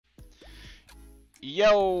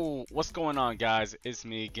Yo, what's going on, guys? It's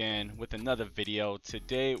me again with another video.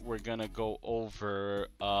 Today we're gonna go over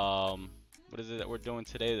what is it that we're doing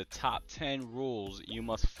today? The top 10 rules you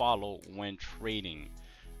must follow when trading.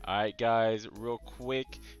 Alright guys, real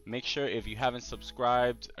quick, make sure if you haven't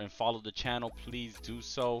subscribed and followed the channel, please do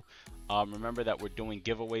so. Remember that we're doing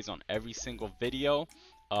giveaways on every single video.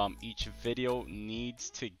 Each video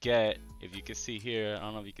needs to get, if you can see here, I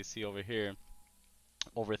don't know if you can see over here,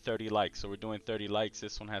 over 30 likes. So we're doing 30 likes.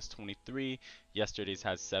 This one has 23. Yesterday's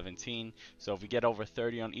has 17. So if we get over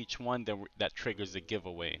 30 on each one, then that triggers a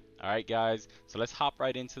giveaway. Alright guys, so let's hop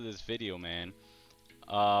right into this video, man.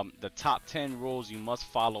 The top 10 rules you must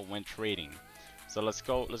follow when trading. So let's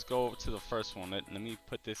go to the first one. Let me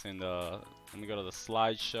put this in the, let me go to the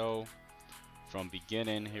slideshow from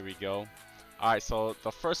beginning. Here we go. Alright, so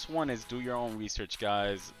the first one is do your own research,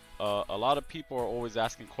 guys. A lot of people are always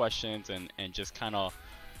asking questions and just kind of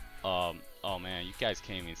oh man, you guys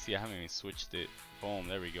can't even see, I haven't even switched it. Boom,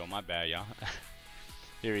 there we go, my bad, y'all.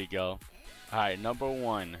 Here we go. Alright, number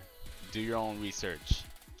one, do your own research.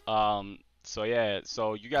 So yeah,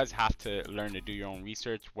 so you guys have to learn to do your own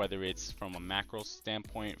research, whether it's from a macro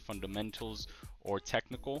standpoint, fundamentals, or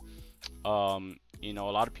technical. You know,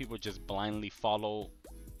 a lot of people just blindly follow,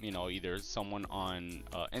 you know, either someone on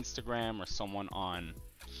Instagram or someone on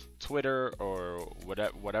Twitter or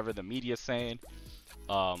whatever the media's saying.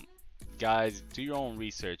 Guys, do your own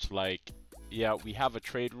research. Like, yeah, we have a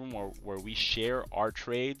trade room where we share our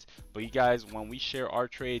trades, but you guys, when we share our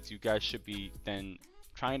trades, you guys should be then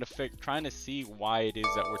trying to see why it is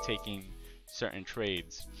that we're taking certain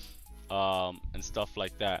trades, and stuff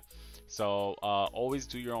like that. So always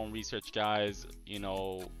do your own research, guys. You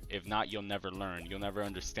know, if not, you'll never learn. You'll never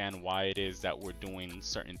understand why it is that we're doing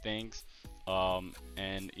certain things.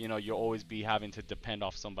 And you know, you'll always be having to depend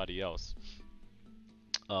off somebody else.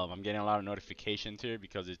 I'm getting a lot of notifications here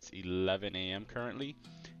because it's 11 a.m. currently,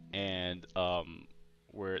 and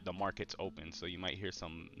where the market's open, so you might hear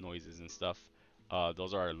some noises and stuff.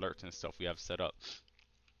 Those are alerts and stuff we have set up.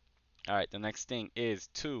 Alright, the next thing is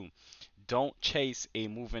don't chase a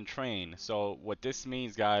moving train. So what this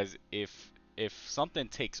means, guys, if something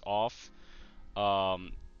takes off,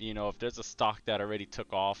 you know, if there's a stock that already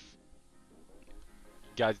took off,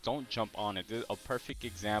 guys, don't jump on it. A perfect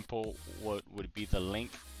example would be the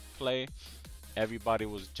link play. Everybody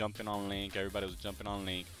was jumping on link.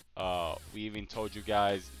 We even told you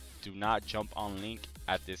guys, do not jump on link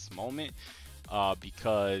at this moment,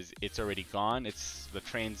 because it's already gone. The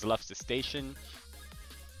train's left the station,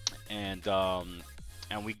 and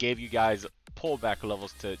we gave you guys pullback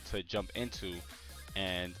levels to jump into.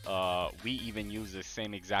 And we even use the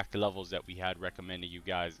same exact levels that we had recommended you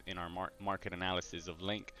guys in our market analysis of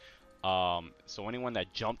link. So anyone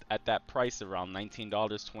that jumped at that price around $19,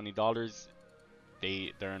 $20,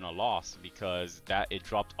 they're in a loss, because it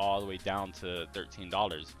dropped all the way down to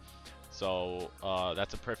 $13. So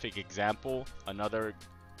that's a perfect example. Another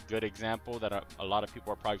good example that a lot of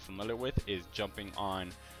people are probably familiar with is jumping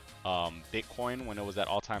on Bitcoin when it was at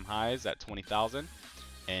all-time highs at 20,000,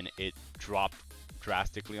 and it dropped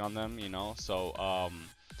drastically on them, you know. So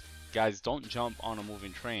guys, don't jump on a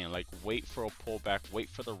moving train. Like, wait for a pullback, wait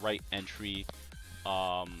for the right entry.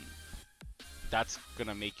 That's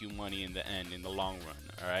gonna make you money in the end, in the long run.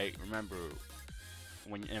 All right, remember,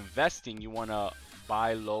 when you're investing, you want to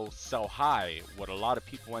buy low, sell high. What a lot of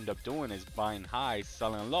people end up doing is buying high,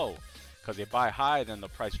 selling low, because they buy high, then the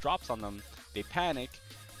price drops on them, they panic,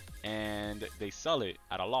 and they sell it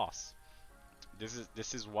at a loss.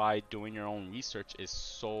 This is why doing your own research is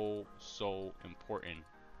so important,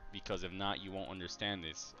 because if not, you won't understand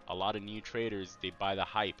this. A lot of new traders, they buy the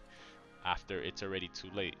hype after it's already too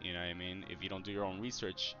late. You know what I mean? If you don't do your own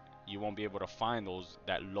research, you won't be able to find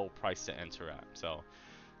that low price to enter at. So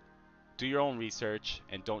do your own research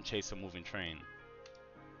and don't chase a moving train.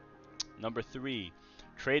 Number 3,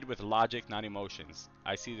 trade with logic, not emotions.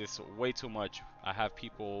 I see this way too much. I have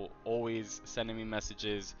people always sending me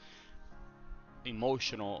messages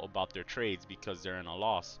emotional about their trades because they're in a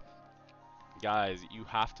loss. Guys, you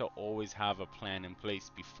have to always have a plan in place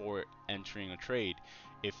before entering a trade.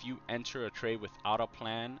 If you enter a trade without a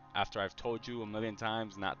plan, after I've told you a million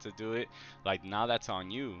times not to do it, like, now that's on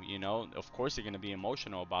you. You know, of course you're going to be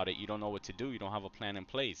emotional about it. You don't know what to do. You don't have a plan in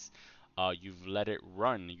place. You've let it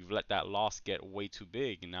run. You've let that loss get way too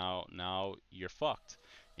big. Now you're fucked,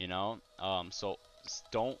 you know. So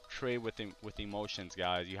don't trade with emotions,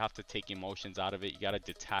 guys. You have to take emotions out of it. You got to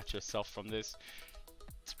detach yourself from this.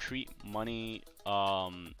 Treat money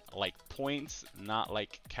like points, not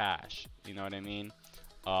like cash. You know what I mean?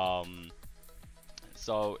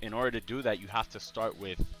 So in order to do that, you have to start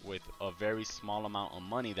with a very small amount of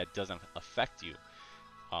money that doesn't affect you.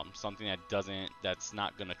 Something that's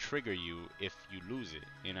not gonna trigger you if you lose it.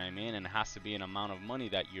 You know what I mean? And it has to be an amount of money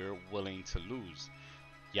that you're willing to lose.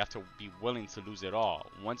 You have to be willing to lose it all.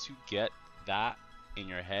 Once you get that in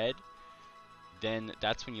your head, then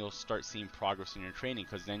that's when you'll start seeing progress in your trading,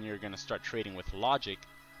 because then you're gonna start trading with logic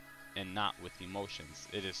and not with emotions.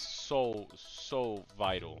 It is so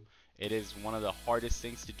vital. It is one of the hardest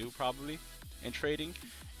things to do probably in trading,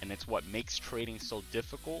 and it's what makes trading so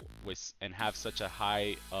difficult and have such a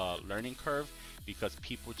high learning curve, because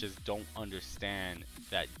people just don't understand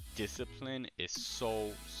that discipline is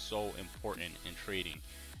so important in trading.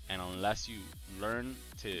 And unless you learn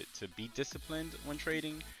to be disciplined when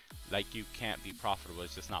trading, like, you can't be profitable.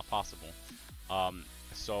 It's just not possible.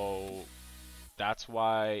 So that's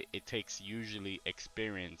why it takes usually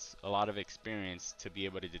experience, a lot of experience, to be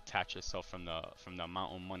able to detach yourself from the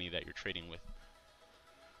amount of money that you're trading with.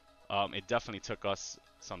 It definitely took us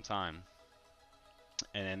some time.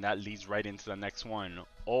 And then that leads right into the next one.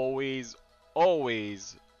 Always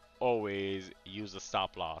use a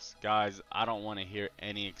stop loss. Guys, I don't want to hear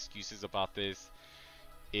any excuses about this.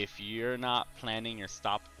 If you're not planning your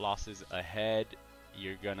stop losses ahead,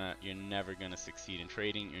 you're never gonna succeed in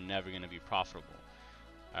trading. You're never gonna be profitable.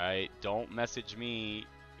 Alright, don't message me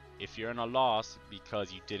if you're in a loss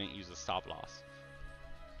because you didn't use a stop loss.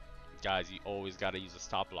 Guys, you always gotta use a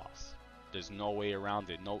stop loss. There's no way around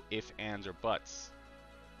it. No ifs, ands, or buts.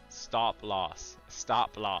 Stop loss,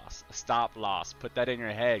 stop loss, stop loss. Put that in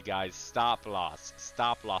your head, guys. Stop loss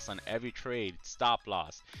on every trade. Stop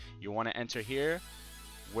loss. You want to enter here?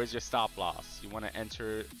 Where's your stop loss? You want to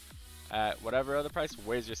enter at whatever other price?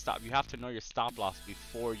 Where's your stop? You have to know your stop loss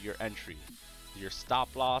before your entry. Your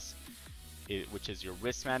stop loss, which is your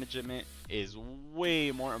risk management, is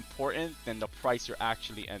way more important than the price you're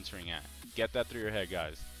actually entering at. Get that through your head,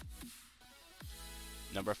 guys.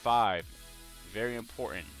 Number 5, very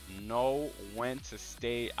important. Know when to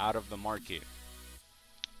stay out of the market.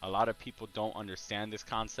 A lot of people don't understand this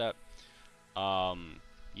concept.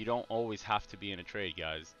 You don't always have to be in a trade,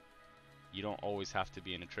 guys. You don't always have to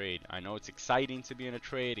be in a trade. I know it's exciting to be in a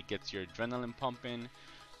trade. It gets your adrenaline pumping.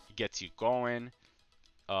 It gets you going.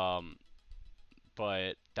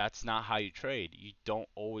 But that's not how you trade. You don't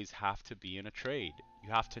always have to be in a trade.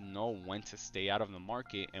 You have to know when to stay out of the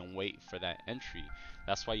market and wait for that entry.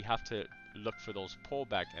 That's why you have to look for those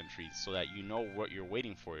pullback entries, so that you know what you're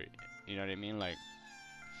waiting for. You know what I mean? Like,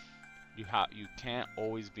 you can't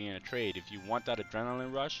always be in a trade. If you want that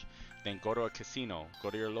adrenaline rush, then go to a casino. Go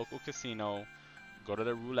to your local casino. Go to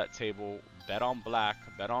the roulette table. Bet on black.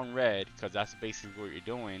 Bet on red, because that's basically what you're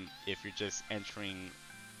doing if you're just entering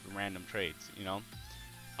random trades. You know,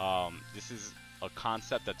 this is a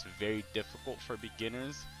concept that's very difficult for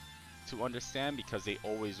beginners to understand, because they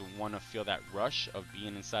always want to feel that rush of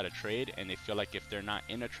being inside a trade, and they feel like if they're not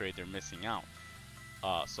in a trade, they're missing out.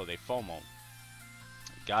 So they FOMO.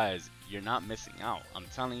 Guys, you're not missing out. I'm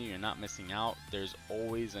telling you, you're not missing out. There's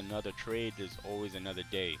always another trade. There's always another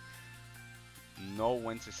day. Know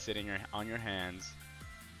when to sit on your hands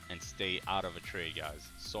and stay out of a trade, guys.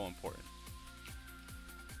 So important.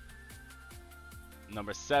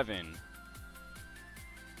 Number 7.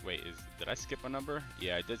 Wait, did I skip a number?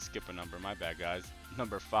 Yeah, I did skip a number. My bad, guys.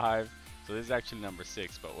 Number 5. So this is actually number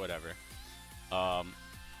 6, but whatever. Hold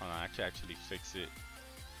on, I can actually fix it.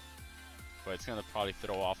 But it's gonna probably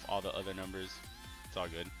throw off all the other numbers. It's all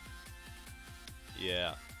good.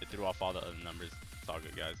 Yeah, it threw off all the other numbers. It's all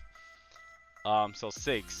good, guys. So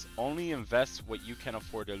 6. Only invest what you can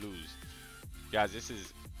afford to lose. Guys, this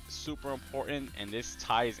is super important, and this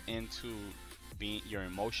ties into your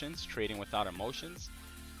emotions, trading without emotions.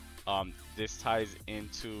 This ties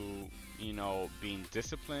into, you know, being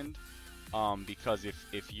disciplined, because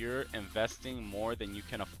if you're investing more than you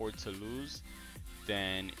can afford to lose,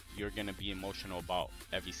 then you're gonna be emotional about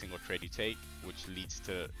every single trade you take, which leads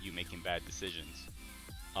to you making bad decisions.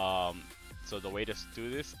 So the way to do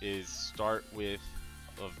this is start with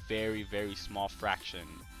a very small fraction,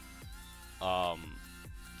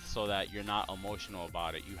 so that you're not emotional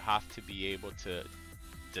about it. You have to be able to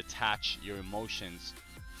detach your emotions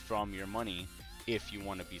from your money if you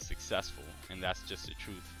want to be successful, and that's just the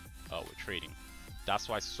truth with trading. That's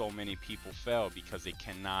why so many people fail, because they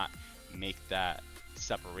cannot make that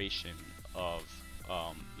separation of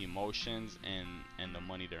emotions and the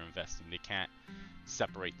money they're investing. They can't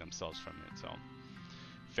separate themselves from it. So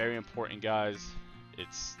very important, guys.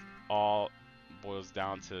 It's all boils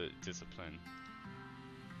down to discipline.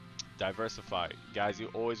 Diversify, guys. You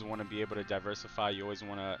always want to be able to diversify. You always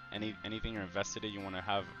want to anything you're invested in, you want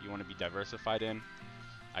to be diversified in.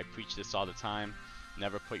 I preach this all the time.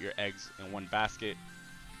 Never put your eggs in one basket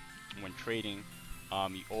when trading.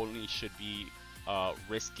 You only should be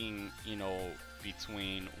risking, you know,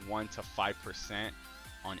 between 1 to 5%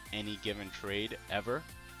 on any given trade ever.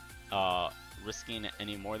 Risking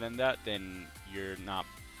any more than that, then you're not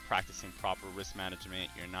practicing proper risk management.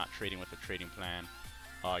 You're not trading with a trading plan.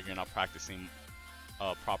 You're not practicing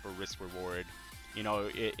proper risk reward. You know,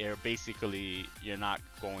 it basically, you're not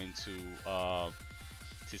going to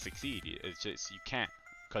succeed. It's just, you can't,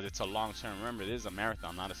 because it's a long term. Remember, this is a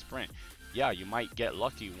marathon, not a sprint. Yeah, you might get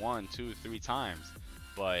lucky 1, 2, 3 times,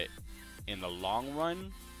 but in the long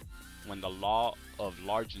run, when the law of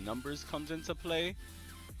large numbers comes into play,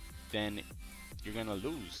 then you're gonna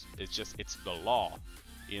lose. It's the law.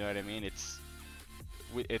 You know what I mean?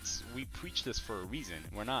 We preach this for a reason.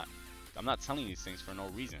 I'm not telling you these things for no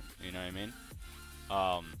reason. You know what I mean?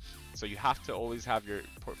 So you have to always have your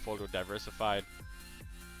portfolio diversified.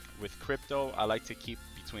 With crypto, I like to keep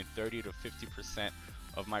between 30 to 50%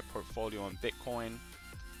 of my portfolio in Bitcoin.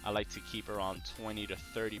 I like to keep around 20 to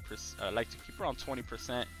 30%. I like to keep around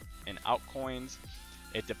 20% in altcoins.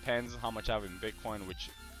 It depends how much I have in Bitcoin,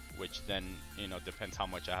 which then, you know, depends how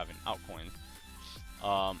much I have in altcoins.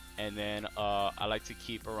 And then I like to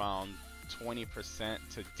keep around 20%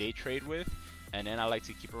 to day trade with, and then I like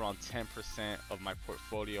to keep around 10% of my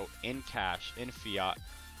portfolio in cash, in fiat,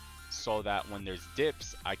 so that when there's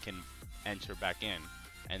dips, I can enter back in,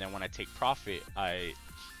 and then when I take profit, I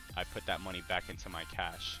put that money back into my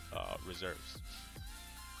cash reserves.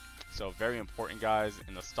 So very important, guys.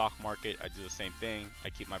 In the stock market, I do the same thing. I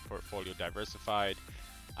keep my portfolio diversified.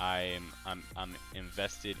 I'm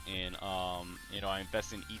invested in you know, I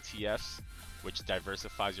invest in ETFs, which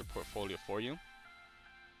diversifies your portfolio for you.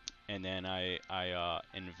 And then I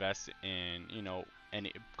invest in, you know,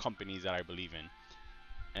 any companies that I believe in.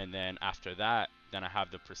 And then after that, then I have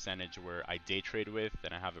the percentage where I day trade with,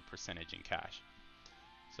 then I have a percentage in cash.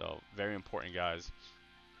 So very important, guys.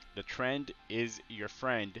 The trend is your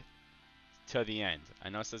friend to the end. I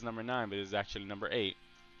know it says number 9, but it's actually number 8.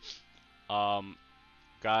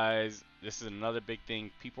 Guys, this is another big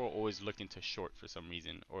thing. People are always looking to short for some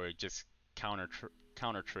reason, or just counter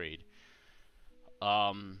trade.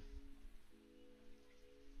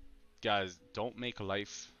 Guys, don't make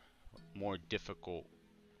life more difficult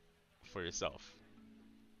for yourself.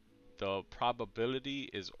 The probability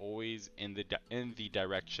is always in the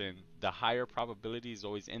direction. The higher probability is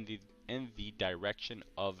always in the direction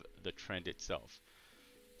of the trend itself.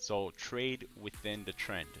 So trade within the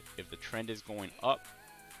trend. If the trend is going up,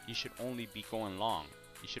 you should only be going long.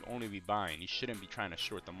 You should only be buying. You shouldn't be trying to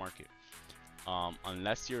short the market.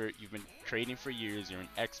 Unless you've been trading for years, you're an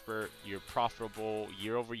expert, you're profitable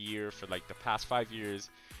year over year for like the past 5 years,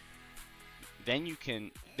 then you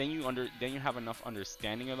have enough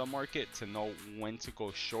understanding of the market to know when to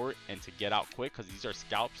go short and to get out quick, because these are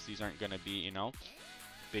scalps. These aren't going to be, you know,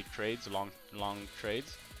 big trades, long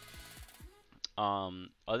trades. Other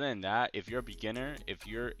than that, if you're a beginner, if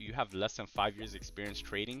you have less than 5 years experience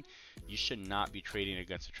trading, you should not be trading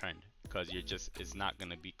against a trend, because it's not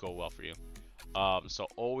going to go well for you. So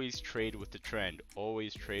always trade with the trend.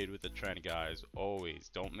 Always trade with the trend, guys. Always.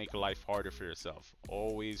 Don't make life harder for yourself.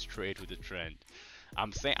 Always trade with the trend.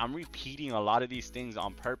 I'm repeating a lot of these things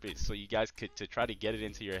on purpose so you guys could try to get it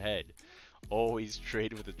into your head. Always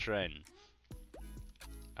trade with the trend.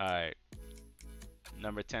 Alright.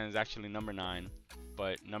 Number 10 is actually number 9,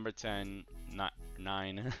 but number 10, not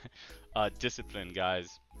 9. Discipline, guys.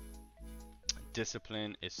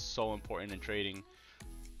 Discipline is so important in trading.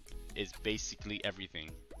 Is basically everything.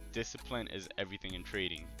 Discipline is everything in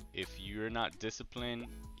trading. If you're not disciplined,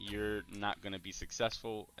 you're not gonna be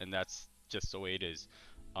successful, and that's just the way it is.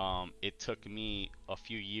 It took me a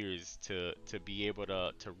few years to be able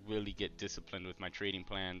to really get disciplined with my trading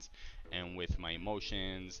plans and with my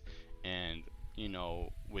emotions, and you know,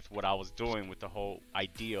 with what I was doing with the whole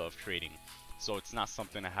idea of trading. So it's not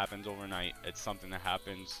something that happens overnight. It's something that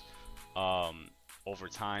happens over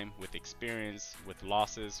time, with experience, with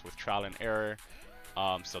losses, with trial and error.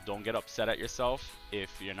 So don't get upset at yourself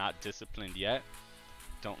if you're not disciplined yet.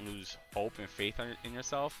 Don't lose hope and faith in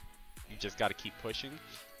yourself. You just got to keep pushing.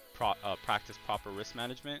 Practice proper risk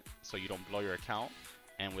management so you don't blow your account,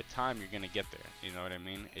 and with time you're gonna get there. You know what I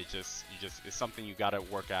mean? It's something you gotta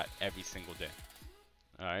work at every single day.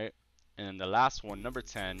 All right. And then the last one, number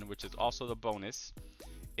 10, which is also the bonus.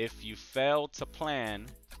 If you fail to plan,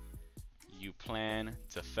 you plan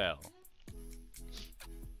to fail.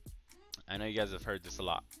 I know you guys have heard this a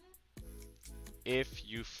lot. If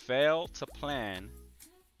you fail to plan,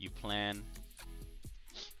 you plan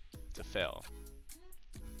to fail.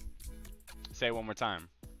 Say it one more time.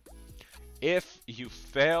 If you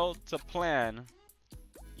fail to plan,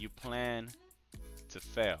 you plan to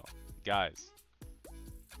fail. Guys,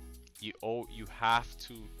 you have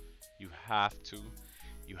to you have to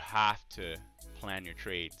you have to plan your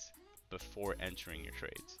trades before entering your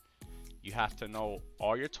trades. You have to know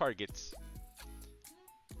all your targets.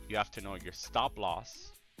 You have to know your stop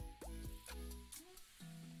loss.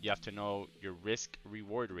 You have to know your risk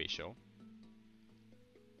reward ratio.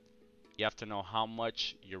 You have to know how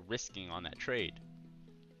much you're risking on that trade.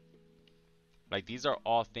 Like, these are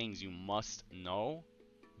all things you must know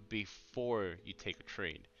before you take a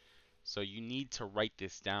trade. So you need to write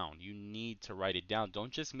this down. You need to write it down.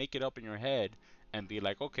 Don't just make it up in your head and be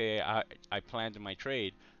like, okay, I planned my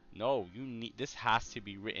trade. No, you need, this has to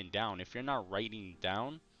be written down. If you're not writing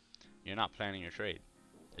down, you're not planning your trade.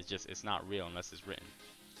 It's not real unless it's written.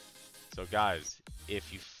 So guys,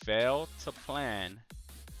 if you fail to plan,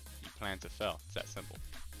 you plan to fail. It's that simple.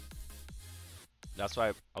 That's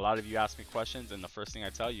why a lot of you ask me questions, and the first thing I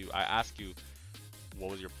tell you, I ask you,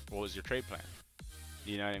 what was your trade plan?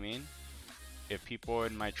 You know what I mean? If people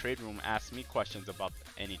in my trade room ask me questions about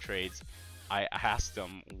any trades, I ask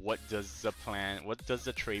them, what does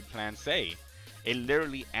the trade plan say? It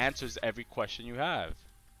literally answers every question you have.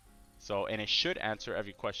 So, and it should answer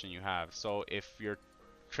every question you have. So if your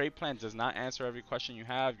trade plan does not answer every question you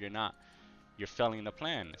have, you're failing the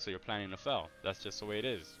plan. So you're planning to fail. That's just the way it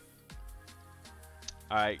is.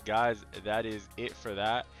 Alright guys, that is it for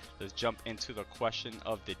that. Let's jump into the question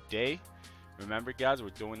of the day. Remember guys, we're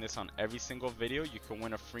doing this on every single video. You can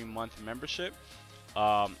win a free month membership.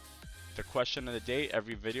 The question of the day,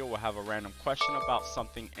 every video will have a random question about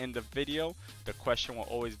something in the video. The question will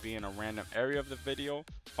always be in a random area of the video.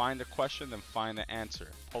 Find the question, then find the answer.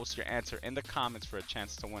 Post your answer in the comments for a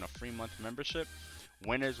chance to win a free month membership.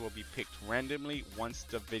 Winners will be picked randomly once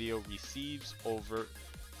the video receives over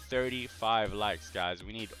 35 likes, guys.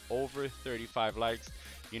 We need over 35 likes.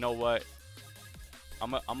 You know what?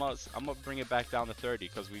 I'm gonna bring it back down to 30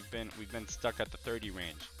 because we've been stuck at the 30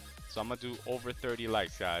 range. So I'm gonna do over 30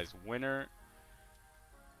 likes, guys. Winner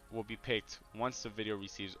will be picked once the video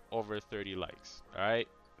receives over 30 likes. All right.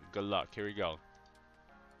 Good luck. Here we go.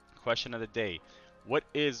 Question of the day: what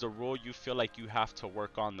is the rule you feel like you have to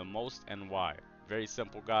work on the most and why? Very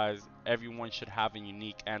simple, guys. Everyone should have a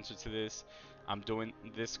unique answer to this. I'm doing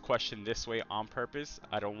this question this way on purpose.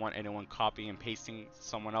 I don't want anyone copying and pasting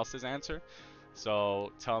someone else's answer.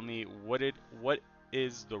 So tell me, what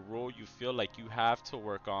is the rule you feel like you have to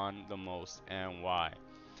work on the most and why?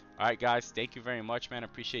 Alright guys, thank you very much, man. I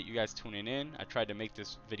appreciate you guys tuning in. I tried to make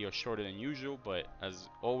this video shorter than usual, but as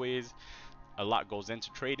always, a lot goes into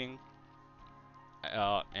trading,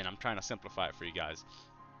 and I'm trying to simplify it for you guys.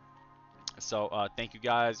 So thank you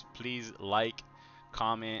guys. Please like,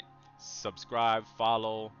 comment, subscribe,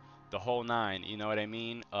 follow, the whole nine. You know what I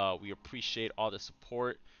mean? We appreciate all the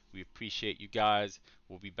support. We appreciate you guys.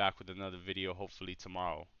 We'll be back with another video hopefully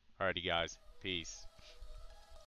tomorrow. Alrighty guys, peace.